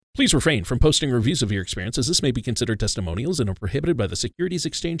Please refrain from posting reviews of your experience, as this may be considered testimonials and are prohibited by the Securities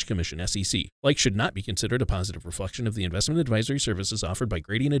Exchange Commission, SEC. Likes should not be considered a positive reflection of the investment advisory services offered by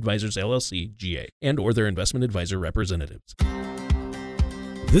Gradient Advisors, LLC, GA, and or their investment advisor representatives.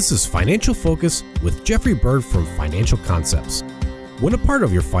 This is Financial Focus with Jeffrey Bird from Financial Concepts. When a part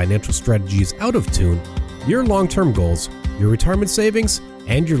of your financial strategy is out of tune, your long-term goals, your retirement savings,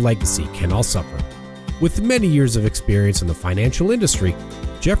 and your legacy can all suffer. With many years of experience in the financial industry,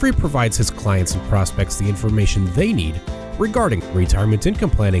 Jeffrey provides his clients and prospects the information they need regarding retirement income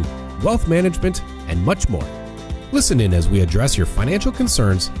planning, wealth management, and much more. Listen in as we address your financial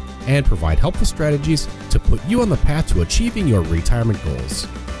concerns and provide helpful strategies to put you on the path to achieving your retirement goals.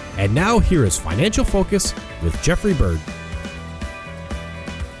 And now here is Financial Focus with Jeffrey Bird.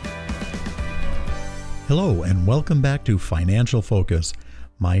 Hello and welcome back to Financial Focus.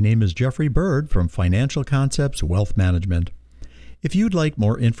 My name is Jeffrey Bird from Financial Concepts Wealth Management. If you'd like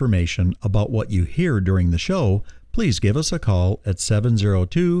more information about what you hear during the show, please give us a call at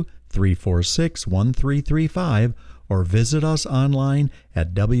 702-346-1335 or visit us online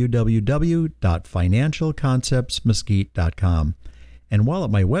at www.financialconceptsmesquite.com. And while at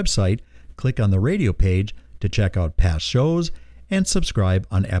my website, click on the radio page to check out past shows and subscribe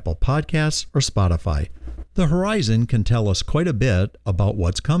on Apple Podcasts or Spotify. The horizon can tell us quite a bit about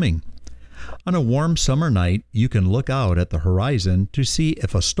what's coming. On a warm summer night, you can look out at the horizon to see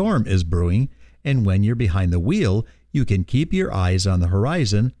if a storm is brewing, and when you're behind the wheel, you can keep your eyes on the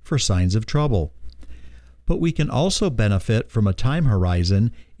horizon for signs of trouble. But we can also benefit from a time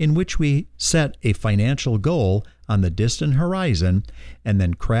horizon in which we set a financial goal on the distant horizon and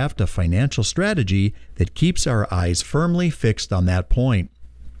then craft a financial strategy that keeps our eyes firmly fixed on that point.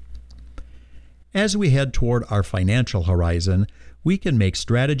 As we head toward our financial horizon, we can make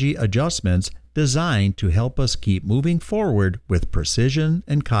strategy adjustments designed to help us keep moving forward with precision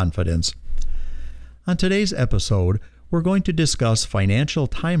and confidence. On today's episode, we're going to discuss financial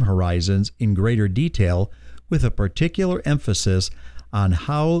time horizons in greater detail with a particular emphasis on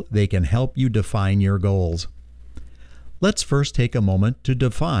how they can help you define your goals. Let's first take a moment to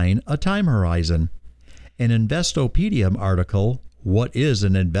define a time horizon. An Investopedia article, "What is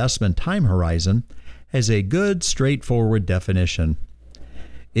an investment time horizon?" has a good, straightforward definition.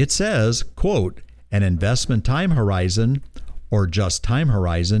 It says, quote, "An investment time horizon, or just time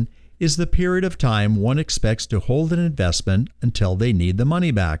horizon, is the period of time one expects to hold an investment until they need the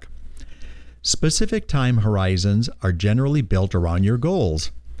money back. Specific time horizons are generally built around your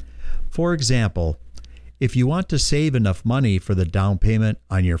goals. For example, if you want to save enough money for the down payment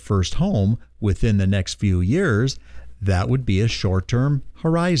on your first home within the next few years, that would be a short-term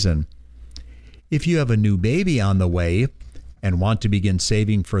horizon. If you have a new baby on the way and want to begin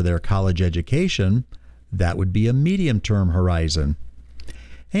saving for their college education, that would be a medium-term horizon.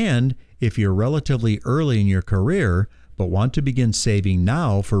 And if you're relatively early in your career but want to begin saving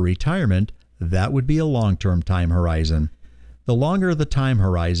now for retirement, that would be a long-term time horizon. The longer the time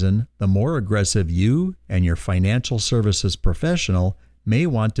horizon, the more aggressive you and your financial services professional may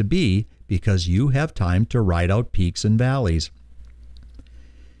want to be because you have time to ride out peaks and valleys.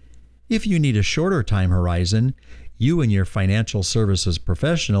 If you need a shorter time horizon, you and your financial services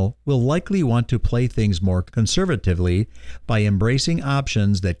professional will likely want to play things more conservatively by embracing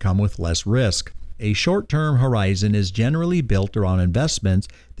options that come with less risk. A short-term horizon is generally built around investments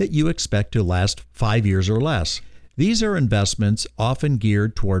that you expect to last 5 years or less. These are investments often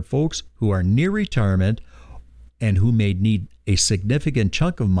geared toward folks who are near retirement and who may need a significant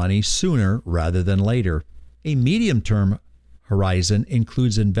chunk of money sooner rather than later. A medium-term horizon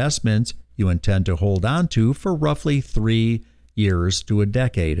includes investments you intend to hold on to for roughly 3 years to a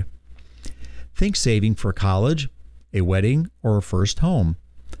decade. Think saving for college, a wedding, or a first home.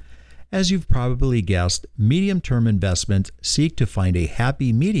 As you've probably guessed, medium-term investments seek to find a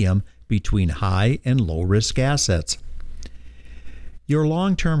happy medium between high and low-risk assets. Your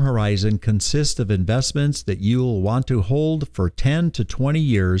long-term horizon consists of investments that you'll want to hold for 10 to 20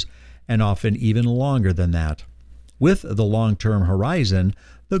 years and often even longer than that. With the long-term horizon,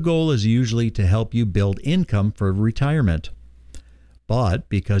 the goal is usually to help you build income for retirement. But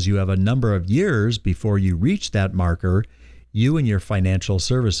because you have a number of years before you reach that marker, you and your financial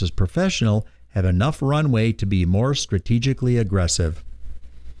services professional have enough runway to be more strategically aggressive.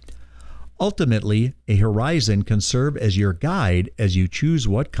 Ultimately, a horizon can serve as your guide as you choose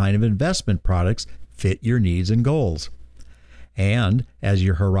what kind of investment products fit your needs and goals. And as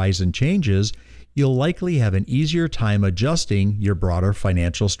your horizon changes, you'll likely have an easier time adjusting your broader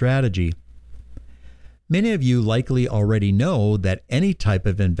financial strategy. Many of you likely already know that any type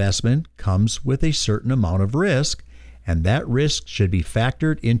of investment comes with a certain amount of risk, and that risk should be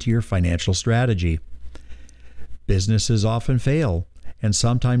factored into your financial strategy. Businesses often fail, and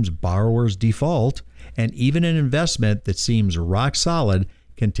sometimes borrowers default, and even an investment that seems rock solid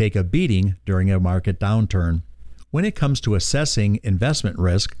can take a beating during a market downturn. When it comes to assessing investment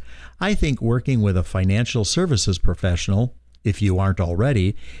risk, I think working with a financial services professional, if you aren't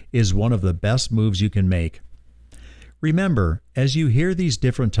already, is one of the best moves you can make. Remember, as you hear these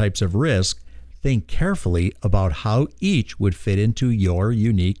different types of risk, think carefully about how each would fit into your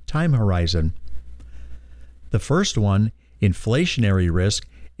unique time horizon. The first one, inflationary risk,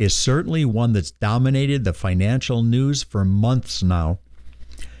 is certainly one that's dominated the financial news for months now.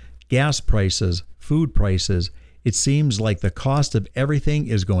 Gas prices, food prices, it seems like the cost of everything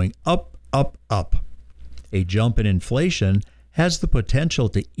is going up, up, up. A jump in inflation has the potential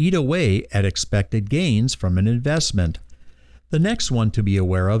to eat away at expected gains from an investment. The next one to be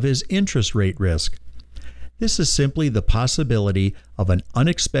aware of is interest rate risk. This is simply the possibility of an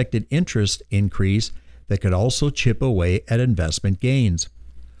unexpected interest increase that could also chip away at investment gains.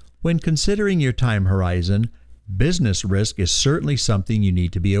 When considering your time horizon, business risk is certainly something you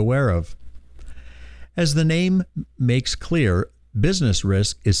need to be aware of. As the name makes clear, business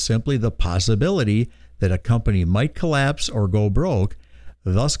risk is simply the possibility that a company might collapse or go broke,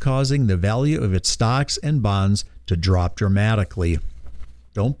 thus causing the value of its stocks and bonds to drop dramatically.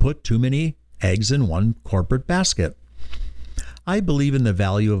 Don't put too many eggs in one corporate basket. I believe in the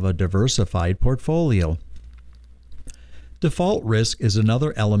value of a diversified portfolio. Default risk is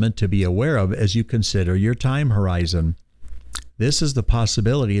another element to be aware of as you consider your time horizon. This is the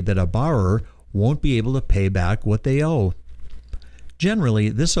possibility that a borrower won't be able to pay back what they owe. Generally,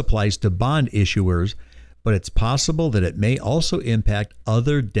 this applies to bond issuers, but it's possible that it may also impact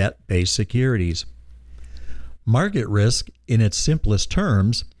other debt-based securities. Market risk, in its simplest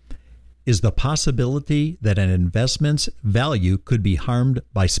terms, is the possibility that an investment's value could be harmed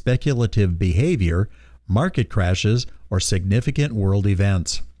by speculative behavior, market crashes, or significant world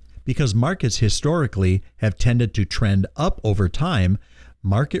events. Because markets historically have tended to trend up over time,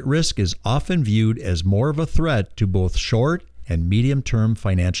 market risk is often viewed as more of a threat to both short and medium-term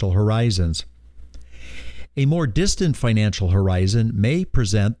financial horizons. A more distant financial horizon may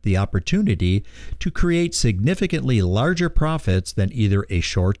present the opportunity to create significantly larger profits than either a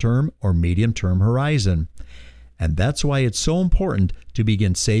short-term or medium-term horizon. And that's why it's so important to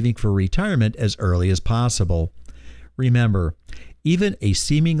begin saving for retirement as early as possible. Remember, even a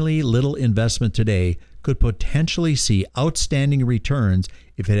seemingly little investment today could potentially see outstanding returns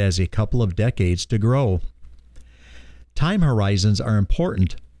if it has a couple of decades to grow. Time horizons are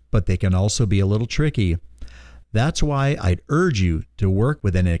important, but they can also be a little tricky. That's why I'd urge you to work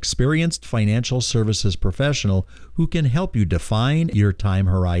with an experienced financial services professional who can help you define your time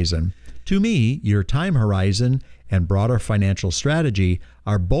horizon. To me, your time horizon and broader financial strategy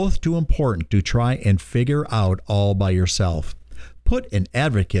are both too important to try and figure out all by yourself. Put an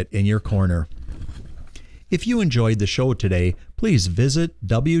advocate in your corner. If you enjoyed the show today, please visit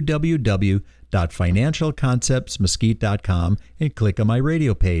www.financialconceptsmesquite.com and click on my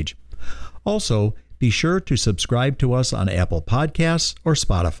radio page. Also, be sure to subscribe to us on Apple Podcasts or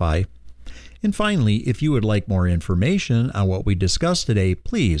Spotify. And finally, if you would like more information on what we discussed today,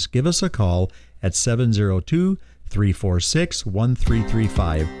 please give us a call at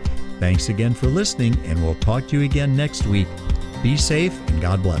 702-346-1335. Thanks again for listening, and we'll talk to you again next week. Be safe and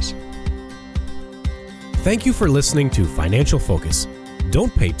God bless. Thank you for listening to Financial Focus.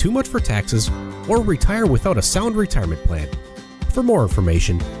 Don't pay too much for taxes or retire without a sound retirement plan. For more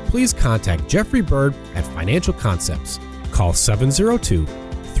information, please contact Jeffrey Bird at Financial Concepts. Call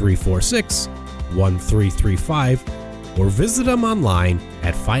 702-346-1335 or visit them online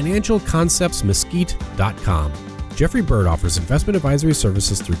at financialconceptsmesquite.com. Jeffrey Bird offers investment advisory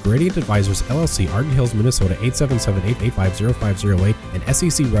services through Gradient Advisors, LLC, Arden Hills, Minnesota, 877-885-0508, and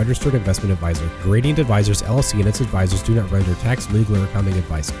SEC Registered Investment Advisor. Gradient Advisors, LLC, and its advisors do not render tax, legal, or accounting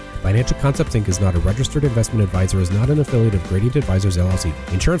advice. Financial Concepts, Inc. is not a registered investment advisor, is not an affiliate of Gradient Advisors, LLC.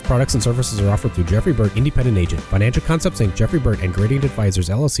 Insurance products and services are offered through Jeffrey Bird, independent agent. Financial Concepts, Inc., Jeffrey Bird, and Gradient Advisors,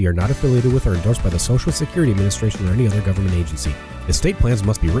 LLC are not affiliated with or endorsed by the Social Security Administration or any other government agency. Estate plans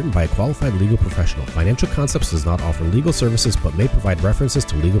must be written by a qualified legal professional. Financial Concepts does not offer legal services but may provide references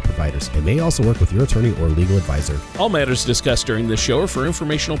to legal providers. It may also work with your attorney or legal advisor. All matters discussed during this show are for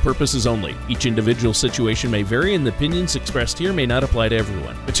informational purposes only. Each individual situation may vary, and the opinions expressed here may not apply to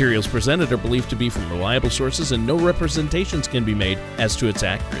everyone. Materials presented are believed to be from reliable sources, and no representations can be made as to its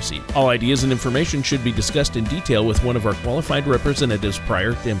accuracy. All ideas and information should be discussed in detail with one of our qualified representatives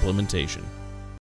prior to implementation.